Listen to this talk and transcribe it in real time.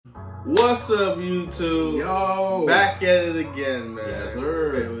What's up, YouTube? Yo! Back at it again, man. Yes,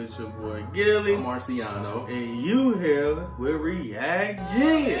 sir. Hey, with your boy Gilly. I'm Marciano. And you here with React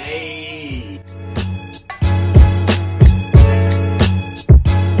Genius. Hey!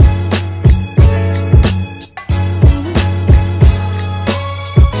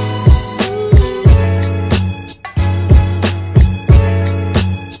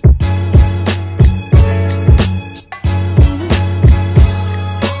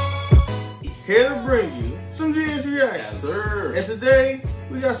 Here to bring you some Genius reactions. Yes, sir. And today,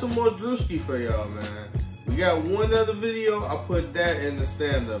 we got some more Druski for y'all, man. We got one other video. I put that in the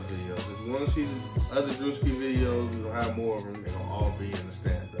stand-up videos. If you want to see the other Druski videos, we're going to have more of them. They're going to all be in the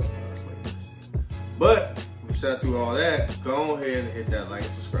stand-up playlist. But, we sat through all that. Go ahead and hit that like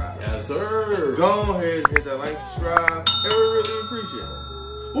and subscribe. Yes, sir. Go ahead and hit that like and subscribe. And we really appreciate it.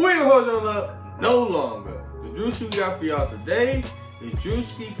 But we ain't going to hold y'all up no longer. The Druski we got for y'all today is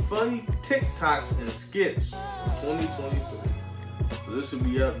Druski funny TikToks and skits from 2023. So this will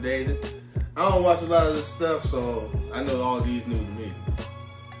be updated. I don't watch a lot of this stuff, so I know all these new to me.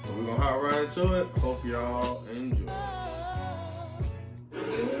 So we're gonna hop right into it. Hope y'all enjoy.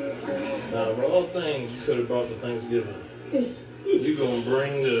 Now, of all things you could have brought to Thanksgiving, you gonna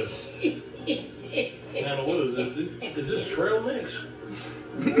bring this. Now, what is it? Is this trail mix?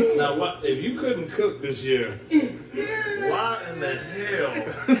 Now, what if you couldn't cook this year? Why in the hell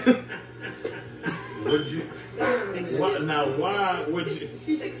would you? Why would you?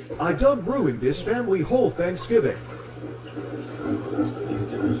 I done ruined this family whole Thanksgiving.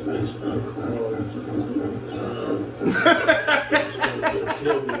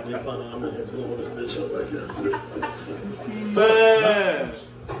 Man.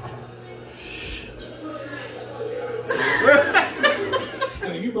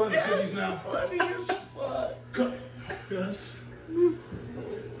 Hey, you burn the cookies now. Funny as fuck. Yes.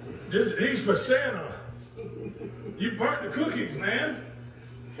 These for Santa. You burnt the cookies, man.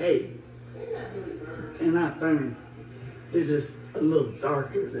 Hey, and I think they're just a little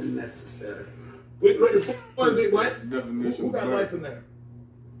darker than necessary. Wait, one big what? Definition Who got of lights in there?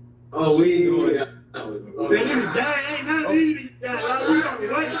 Oh, we got. Ain't nothing easy. We on the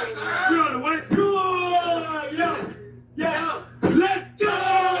way. We on the way. Yo, let's go!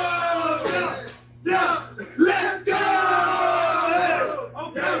 Yo, let's go!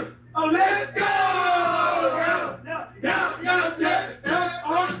 Okay. Oh, let's go!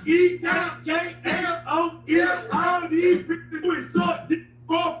 All these people is so deep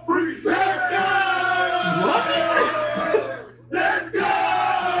for free. Let's go! Let's go!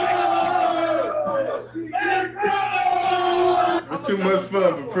 Let's go! That's too much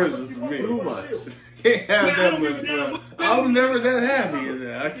fun for prison for me. Too much. Can't have that much fun. I'm never that happy in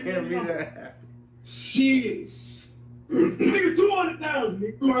there. I can't be that happy. Shit. Nigga, 200,000,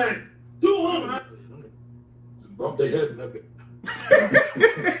 nigga. 200. Bump their head in that bit.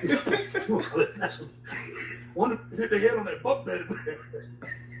 One hit the head on that bump bed.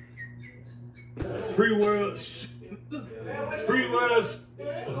 Free world. Free world.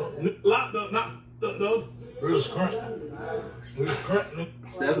 Locked up, not the real scrunch. Real scrunch.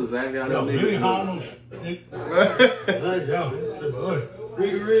 That's exactly how that Yo, Billy nigga Holmes.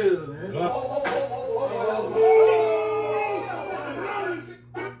 Big real, man.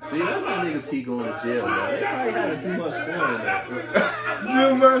 See, that's how niggas keep going to jail, man. They probably having too much fun in that.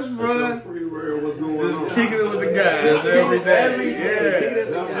 Too much fun. Free world, what's going on? Just kicking it with the guys every day.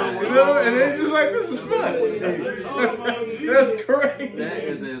 Yeah. You know, and they just like, this is fun. That's crazy. That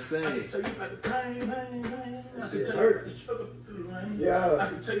is insane. Yeah. I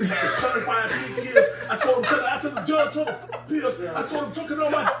can tell you about the 35 years. I told him, I told the judge, I told him, pills. I told him, took it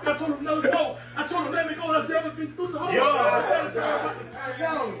on my, I told him, no, go. I told him, let me go up there and be through the whole. Yo,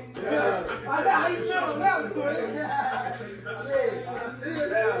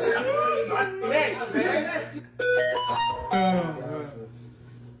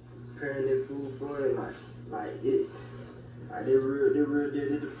 Preparing that food for it, like they real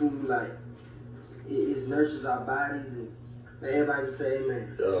the food, like it nourishes our bodies, and everybody say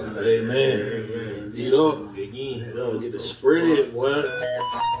amen. Amen. Eat up. Yo, get the spread, what?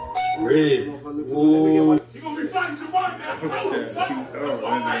 Spread. Ooh. You gonna be fighting the bartender.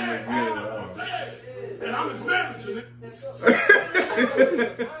 And I'm his manager.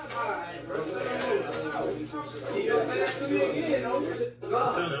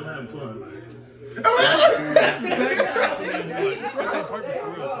 I'm telling you, I'm having fun, man.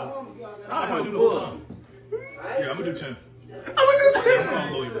 I'm gonna do the whole time. Yeah, I'm gonna do 10. I'm gonna do 10. I'm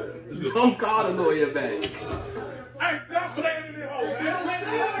gonna lawyer back. It's good. Don't call the lawyer back. Hey, y'all slaying in this hole, man.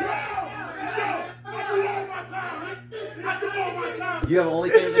 Yo, I do all my time, man. You have an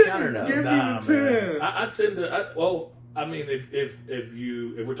OnlyFans account or no? Give me Nah, the 10. man. I tend to. Well, I mean, if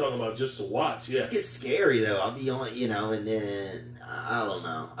we're talking about just to watch, yeah. It's scary though. I'll be on, and then I don't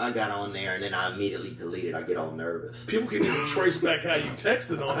know. I got on there and then I immediately deleted. I get all nervous. People can even trace back how you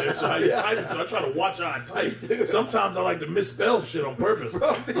texted on there, so how you type it. So I try to watch how I type. Sometimes I like to misspell shit on purpose.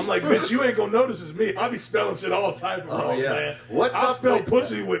 I'm like, bitch, you ain't gonna notice it's me. I be spelling shit all type of wrong, man. I spell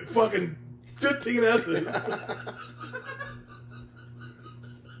pussy with fucking 15 S's.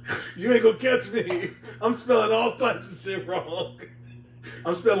 You ain't gonna catch me. I'm spelling all types of shit wrong.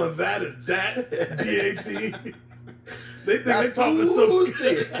 I'm spelling that as dat, D-A-T. They think they talking so good.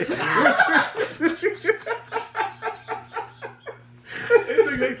 They think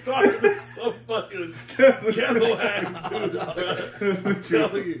they talking to some fucking kettle hack dude, bro. I'm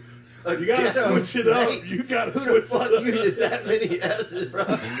telling you. You gotta switch it up. You gotta switch it up. Who the fuck you did that many S's, bro?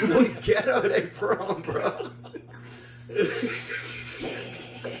 What ghetto they from, bro?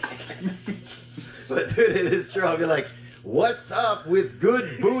 But dude, it is true. I'll be like, what's up with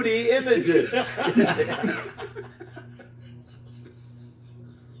good booty images?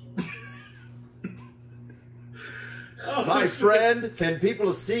 My friend, can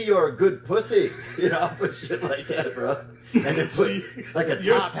people see your good pussy? I'll put shit like that, bro. And then put like a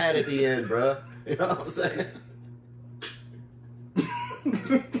top hat at the end, bro. You know what I'm saying?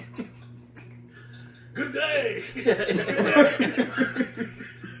 Good day.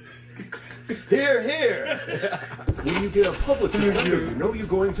 Here, here. When you get a public defender, you know you're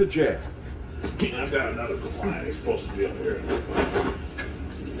going to jail. I've got another client. He's supposed to be up here.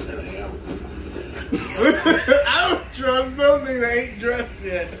 I don't trust something that ain't dressed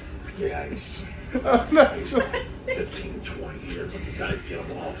yet. Yeah, he's 15, 20 years. You gotta get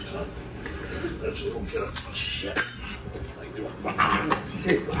him off, son. Let's go get him. Shit. How you doing?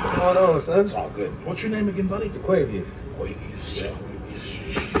 Shit, what's going on, son? It's all good. What's your name again, buddy? Aquarius. Shit.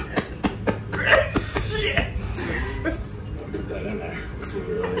 Put that in there.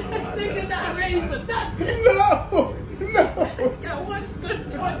 Nigga not ready for nothing. No.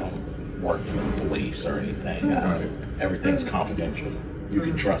 I don't work for the police or anything. Everything's confidential. You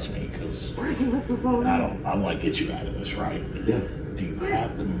can trust me, because I want to get you out of this, right? Yeah. Do you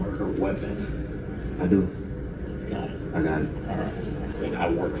have the murder weapon? I do. You got it. I got it. All right. Then I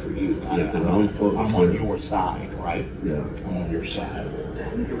work for you. Yeah, I'm on your side, right? Yeah. I'm on your side.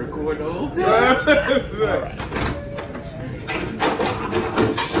 You can record the whole thing. All right.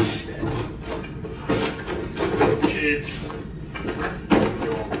 Kids.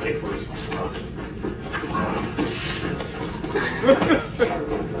 You're all papers and stuff.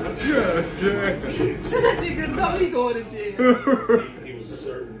 That nigga know he going to jail. He was a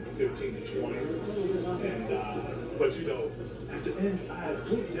certain 15 to 20. And, but at the end, I had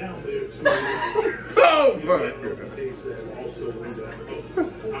put down there too. Oh, my God. They said also,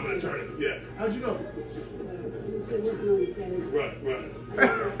 I'm an attorney. Yeah. How'd you know? Right.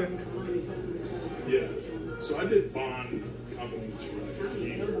 Yeah. So I did bond companies for like a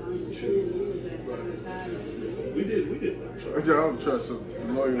year. We did. I don't trust a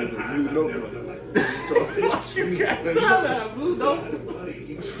lawyer with a blue notebook. Fuck you got a blue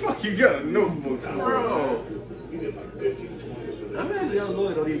notebook? Fuck you got a notebook, Bro. We did like 15, 20. Imagine young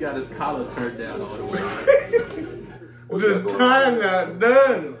Lloyd don't even got his collar turned down all the way. The time not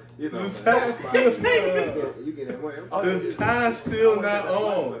done. You know, The time's still not on. You get that way. The time's still not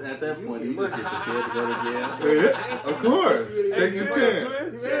on. At that point, you just get prepared to go to jail. Yeah, of course. Take your chance.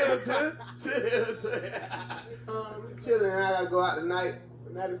 Chilling, I gotta go out tonight.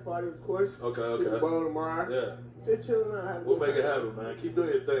 Fanatic party, of course. Okay. Super Bowl tomorrow. Yeah. Just chilling out. We'll make it happen, man. Keep doing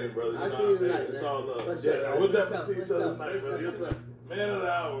your thing, brother. I'll see you tonight, It's man. all love. Let's Yeah, go. we'll definitely see Let's each other go. tonight, brother. Yes, sir. Man of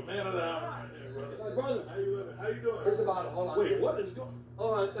the hour. Brother, How you living? How you doing? It's about hold on. Wait, what is going?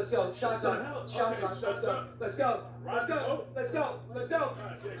 Hold on, let's go. Shots What on. the hell? Shots Okay, on. shots Let's go. up. Let's go. Let's go. Let's go. Let's go. All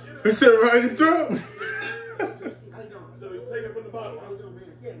right, yeah, get He it. said right in the throat. So you take it from the bottom, huh?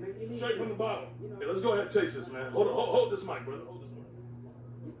 Straight from the bottom. Okay, let's go ahead and chase this, man. Hold this mic, brother. Hold this mic.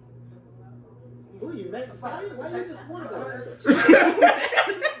 Who you make? Why you just want to? It's good,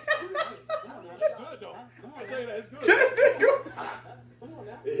 though. I'll tell you that, it's good.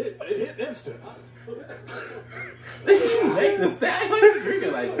 It hit instant. Make the sound. What are you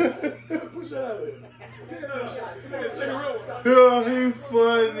drinking like that? Push that out of there. Take a real one. Yo, he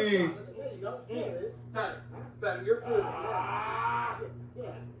funny. You're cool.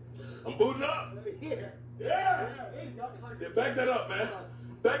 I'm booting up. Yeah. Back that up, man.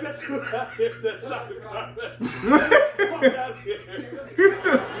 Back that dude out here that shot the car, man. Fuck out of here. Get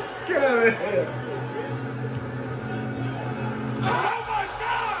the fuck out of here. Oh my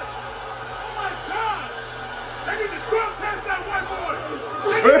gosh! Oh my God! They need to drug test that white boy!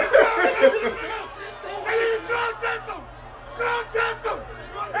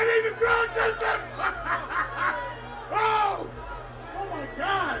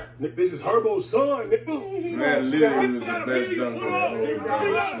 This is Herbo's son, nigga. That literally was the best dunk of the whole game.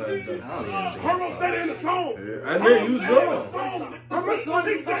 Herbo said it in the song. I knew you was gone. Herbo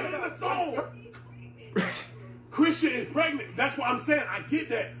said it in the song. Christian is pregnant. That's what I'm saying. I get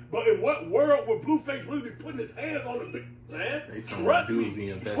that. But in what world would Blueface really be putting his hands on the bitch, man? Trust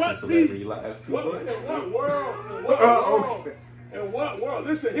me. Trust me. In what world? In what world?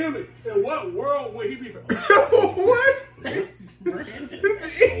 Listen, hear me. In what world would he be? What? He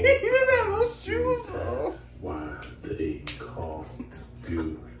didn't have no shoes on. Why they call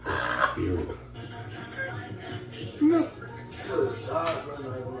you a hero? No.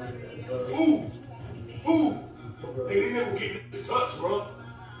 Ooh. Hey, they never get touched, bro.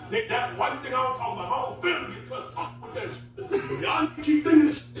 That, why do you think I don't talk about my own family get touched? Y'all keep thinking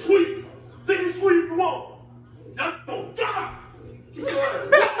it's sweet. Think it's sweet if you want. Y'all don't die.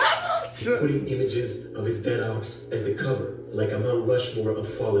 Putting images of his dead ops as the cover, like a Mount Rushmore of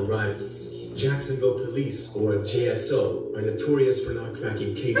fallen rivals. Jacksonville police, or JSO, are notorious for not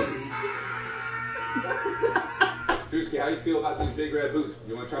cracking cases. Druski, how you feel about these big red boots?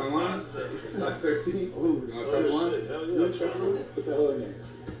 You want to try one? Size 13? Ooh, you want to try one? Hell yeah. Put the hell in there.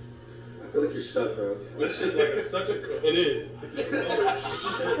 I feel like you're stuck, bro. This shit like such a... It is.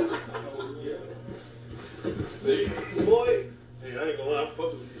 Boy. Hey, I ain't gonna lie, I fuck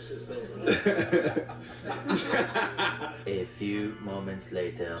with these shits though. A few moments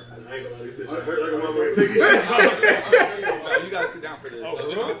later. I ain't gonna lie, this bitch hurt like a motherfucker. Take these shits off. You gotta sit down for this. Oh,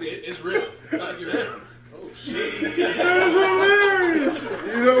 it's real. Like you're real. Oh, shit. That's hilarious.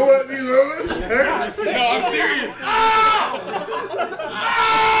 You know what these moments hurt? No, I'm serious.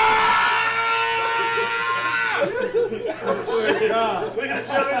 I swear to God. Look at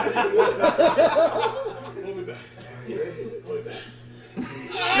the Hold me back. Hold me back.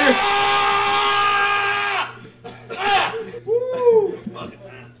 Woo! Fuck it,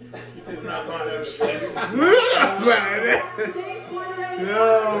 man. I'm not buying that shit. Yo,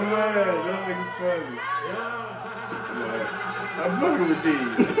 man, that nigga funny. I'm fucking with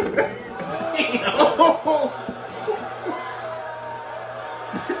these.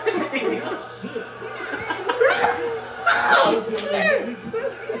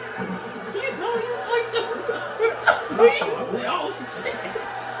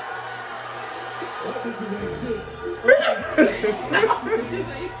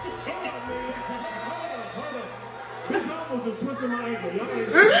 Bitch, I almost just twisted my ankle. Y'all ain't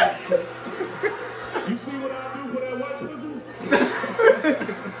You see what I do for that white pussy?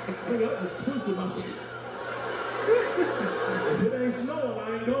 Nigga, I just twisted myself. If it ain't snowing, I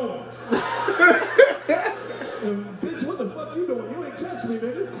ain't going. Bitch, what the fuck you doing? You ain't catch me,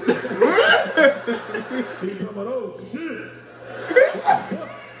 nigga. He talking about, oh, shit.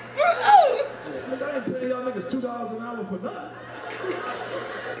 Nigga, I ain't paying y'all niggas $2 an hour for nothing.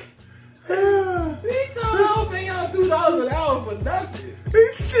 He told me I'll pay y'all $2 an hour for nothing. He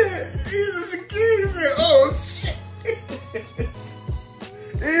said, he's a security. He said, oh shit.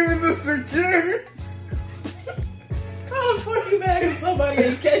 Even the security. How the fuck you mad if somebody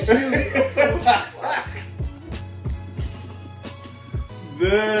ain't catch you?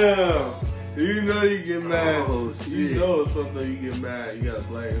 Damn. You know you get mad. Oh, shit. You know something you get mad. You gotta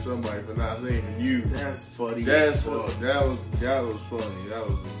blame somebody for not saving you. That's funny. That's funny. That was funny. That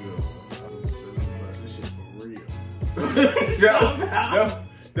was a good one. This shit for real.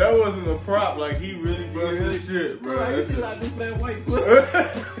 that wasn't a prop. Like he really brought his shit, bro. That's what I do for that white pussy.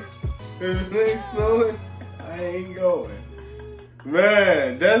 If it ain't snowing, I ain't going.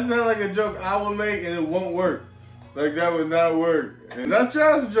 Man, that sounds like a joke I would make and it won't work. Like that would not work. And not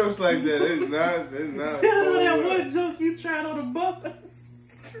try some jokes like that. It's not. Tell me that one joke you tried on the bus.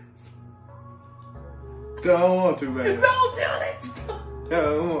 I don't want to, man. Don't tell that. I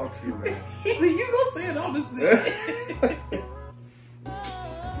don't want to, man. You gonna say it on the set.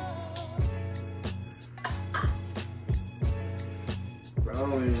 I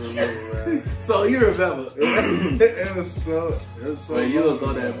don't even remember, man. So you remember? It was so. When you was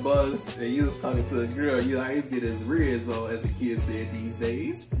on that bus and you was talking to a girl, you like he's getting his ribs on, as the kids said these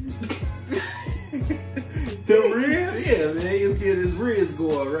days. The ribs? Yeah, man, he's getting his ribs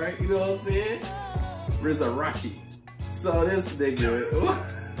going, right? You know what I'm saying? Rizarashi. So this nigga,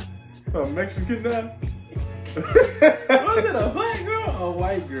 A Mexican now? was it a black girl or a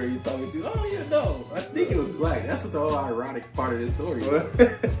white girl you talking to? Oh, yeah, no. I think it was black. That's what the whole ironic part of this story was.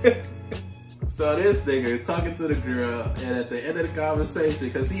 So this nigga talking to the girl, and at the end of the conversation,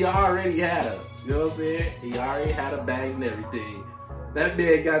 because he already had her, you know what I'm saying? He already had a bag and everything. That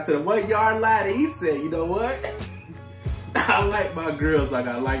man got to the 1 yard line and he said, you know what? I like my girls like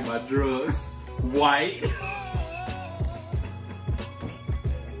I like my drugs. White.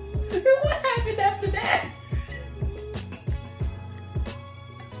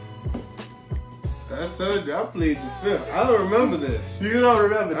 I told you, I plead the fifth. I don't remember this. You don't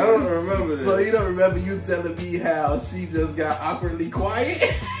remember this? I don't remember this. So you don't remember you telling me how she just got awkwardly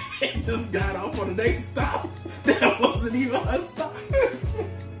quiet and just got off on the next stop? That wasn't even her stop.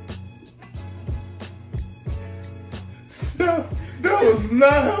 That was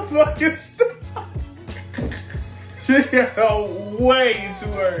not her fucking stop. She got out way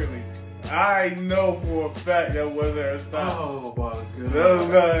too early. I know for a fact that wasn't her stop. Oh my god. That was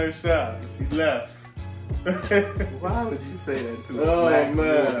not her stop. She left. Why would you say that to a Oh black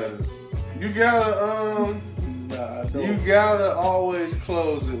man. woman? You gotta you gotta always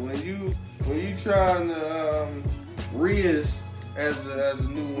close it. When you trying to Riz, as the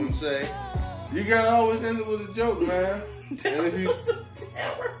new one say, you gotta always end it with a joke, man. And if you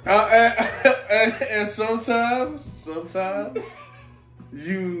and sometimes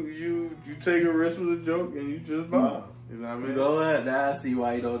you take a risk with a joke and you just bomb. You know what I mean? You know what? Now I see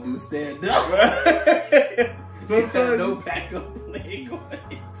why you don't do stand up. Sometimes no backup plan going.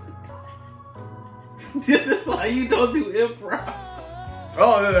 This is why you don't do improv.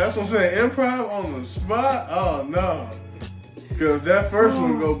 Oh yeah, that's what I'm saying. Improv on the spot? Oh no. Cause that first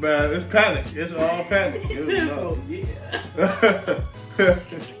one go bad, it's panic. It's all panic. Oh yeah.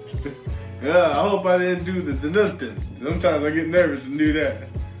 Yeah, I hope I didn't do the nothing. Sometimes I get nervous and do that.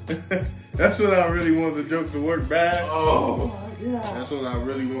 That's when I really want the joke to work bad. Oh my god. That's when I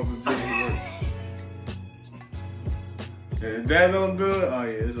really want the joke to work. And if that don't do it, oh yeah,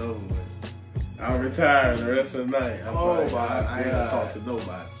 it's over with. I'll retire the rest of the night. I ain't gonna talk to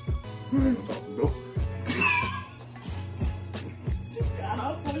nobody. I ain't gonna talk to nobody. She got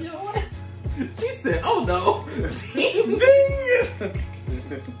off on your way. She said, oh no.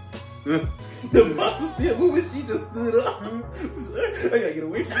 The bus was still moving. She just stood up. I gotta get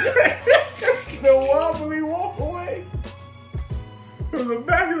away from this. The wobbly walk away. From the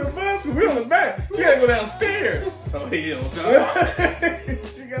back of the bus, we on the back. She gotta go downstairs. Oh hell no.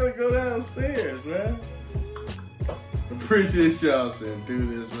 She gotta go downstairs, man. Appreciate y'all sitting through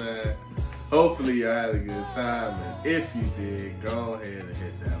this, man. Hopefully y'all had a good time, and if you did, go ahead and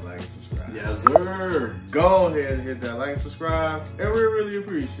hit that like and subscribe. Yes, sir. Go ahead and hit that like and subscribe, and we really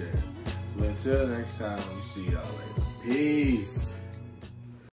appreciate it. But until next time, we see y'all later. Peace.